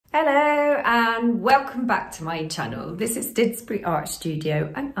Hello and welcome back to my channel. This is Didsbury Art Studio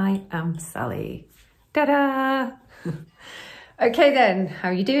and I am Sally. Ta-da! Okay then, how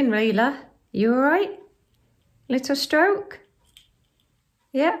are you doing, Rayla? You all right? Little stroke?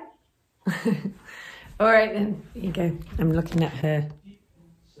 Yeah? All right then, here you go. I'm looking at her.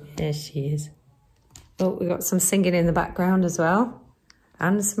 There she is. Oh, we got some singing in the background as well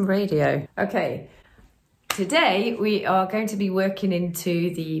and some radio. Okay. Today we are going to be working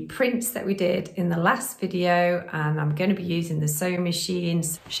into the prints that we did in the last video, and I'm going to be using the sewing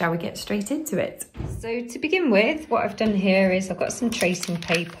machines. Shall we get straight into it? So to begin with, what I've done here is I've got some tracing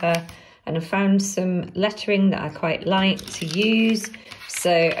paper and I found some lettering that I quite like to use.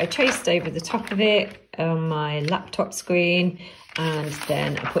 So I traced over the top of it on my laptop screen, and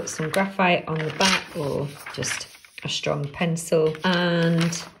then I put some graphite on the back, or just a strong pencil,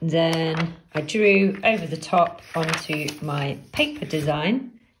 and then I drew over the top onto my paper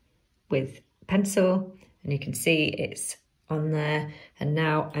design with pencil, and you can see it's on there. And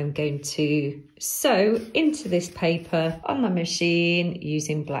now I'm going to sew into this paper on my machine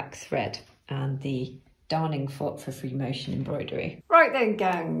using black thread and the darning foot for free motion embroidery. Right then,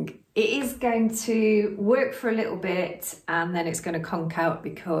 gang, it is going to work for a little bit and then it's going to conk out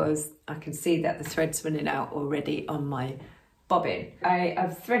because I can see that the thread's running out already on my bobbin. I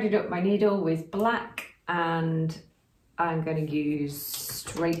have threaded up my needle with black and I'm going to use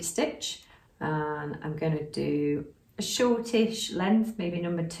straight stitch, and I'm going to do a shortish length, maybe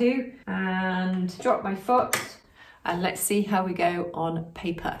number 2, and drop my foot, and let's see how we go on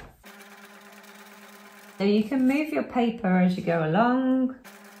paper. So you can move your paper as you go along.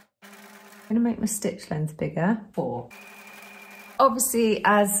 I'm going to make my stitch length bigger. 4. Obviously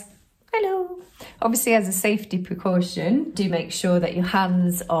as a safety precaution, do make sure that your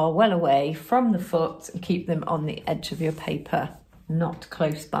hands are well away from the foot and keep them on the edge of your paper, not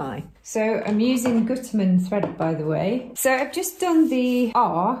close by. So I'm using Gutterman thread, by the way. So I've just done the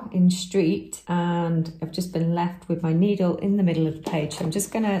R in street and I've just been left with my needle in the middle of the page. So I'm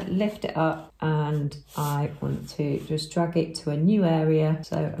just going to lift it up and I want to just drag it to a new area.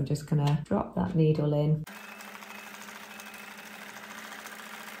 So I'm just going to drop that needle in.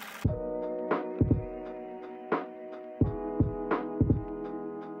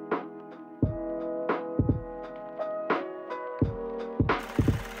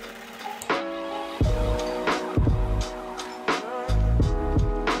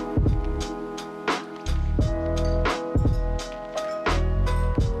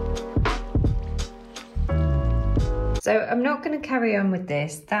 So I'm not going to carry on with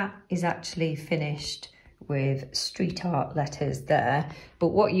this. That is actually finished with street art letters there. But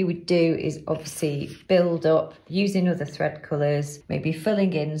what you would do is obviously build up using other thread colours, maybe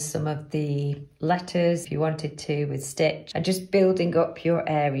filling in some of the letters if you wanted to with stitch, and just building up your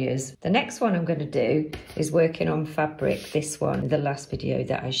areas. The next one I'm going to do is working on fabric, this one, the last video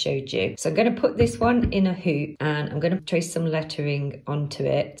that I showed you. So I'm going to put this one in a hoop and I'm going to trace some lettering onto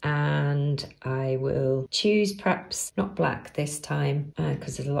it, and I will choose perhaps not black this time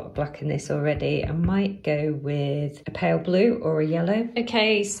because there's a lot of black in this already. I might go with a pale blue or a yellow.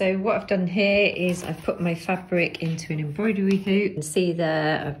 Okay, so what I've done here is I've put my fabric into an embroidery hoop, and see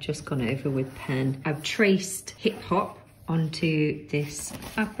there I've just gone over with pen. I've traced hip hop onto this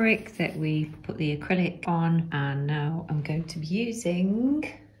fabric that we put the acrylic on, and now I'm going to be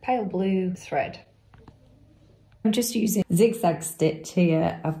using pale blue thread. I'm just using zigzag stitch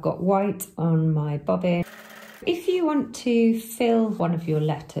here. I've got white on my bobbin. If you want to fill one of your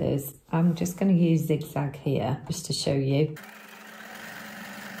letters, I'm just going to use zigzag here just to show you.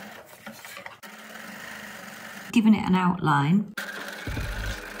 Giving it an outline.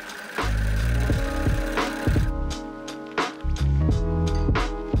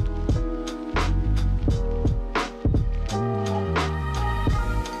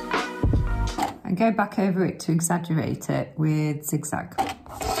 And go back over it to exaggerate it with zigzag.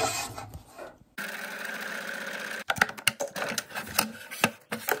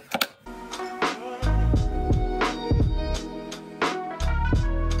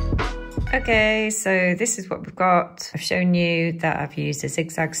 Okay, so this is what we've got. I've shown you that I've used a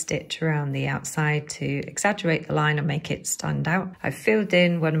zigzag stitch around the outside to exaggerate the line and make it stand out. I've filled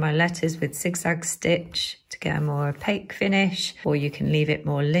in one of my letters with zigzag stitch to get a more opaque finish, or you can leave it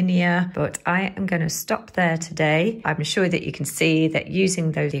more linear, but I am going to stop there today. I'm sure that you can see that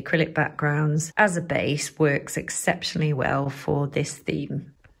using those acrylic backgrounds as a base works exceptionally well for this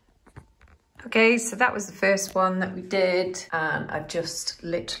theme. Okay, so that was the first one that we did, and I've just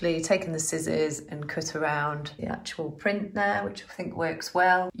literally taken the scissors and cut around the actual print there, which I think works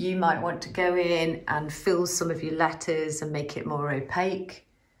well. You might want to go in and fill some of your letters and make it more opaque.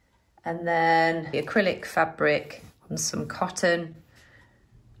 and then the acrylic fabric on some cotton,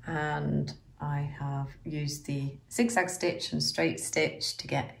 and I have used the zigzag stitch and straight stitch to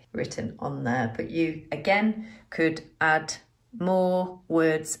get written on there. But you again could add more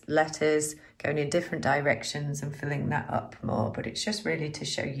words, letters, going in different directions and filling that up more, but it's just really to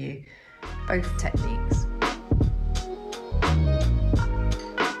show you both techniques.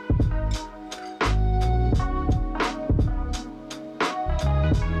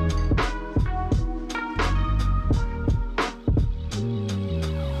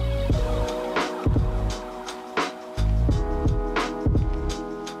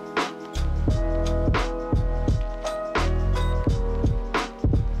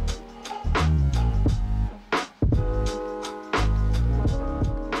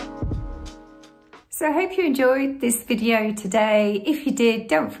 So I hope you enjoyed this video today. If you did,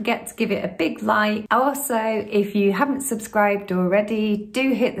 don't forget to give it a big like. Also, if you haven't subscribed already,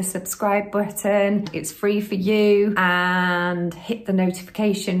 do hit the subscribe button. It's free for you, and hit the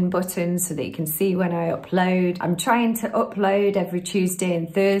notification button so that you can see when I upload. I'm trying to upload every Tuesday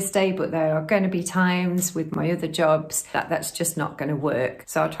and Thursday, but there are going to be times with my other jobs that's just not going to work.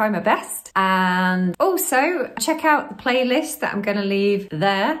 So I'll try my best. And also check out the playlist that I'm going to leave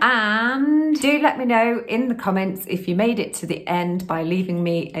there, and do let me know in the comments if you made it to the end by leaving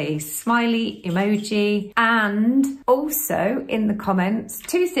me a smiley emoji. And also in the comments,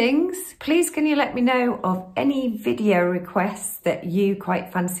 two things: please can you let me know of any video requests that you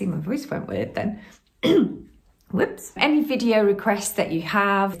quite fancy. My voice went weird then. Whoops. Any video requests that you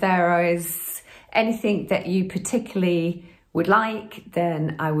have. If there is anything that you particularly would like,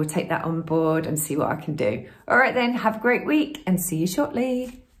 then I will take that on board and see what I can do. All right then, have a great week and see you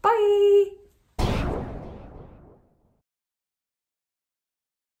shortly. Bye.